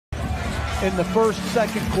in the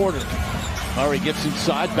second quarter. Murray gets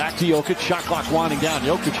inside, back to Jokic, shot clock winding down.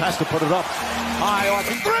 Jokic has to put it up high on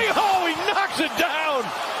the three. Oh, he knocks it down.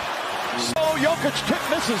 So Jokic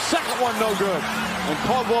misses, second one no good. And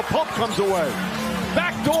Caldwell Pope comes away.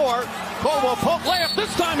 Back door, Caldwell Pope layup. This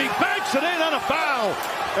time he banks it in on a foul.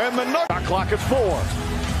 And the shot clock at 4.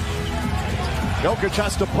 Jokic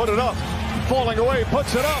has to put it up. Falling away,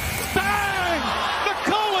 puts it up. Bang!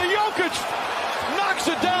 Nikola Jokic knocks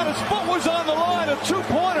it down. His foot was on the line, a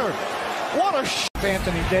two-pointer. What a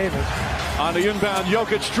Anthony Davis. On the inbound,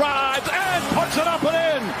 Jokic drives and puts it up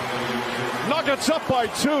and in. Nuggets up by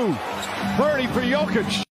 2. Birdie for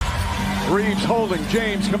Jokic. Reeves holding.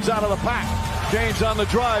 James comes out of the pack. James on the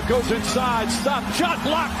drive, goes inside, stop, shot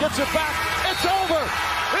block, gets it back. It's over.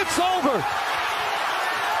 It's over.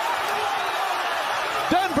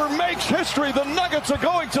 Denver makes history. The Nuggets are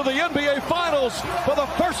going to the NBA Finals for the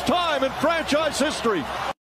first time in franchise history.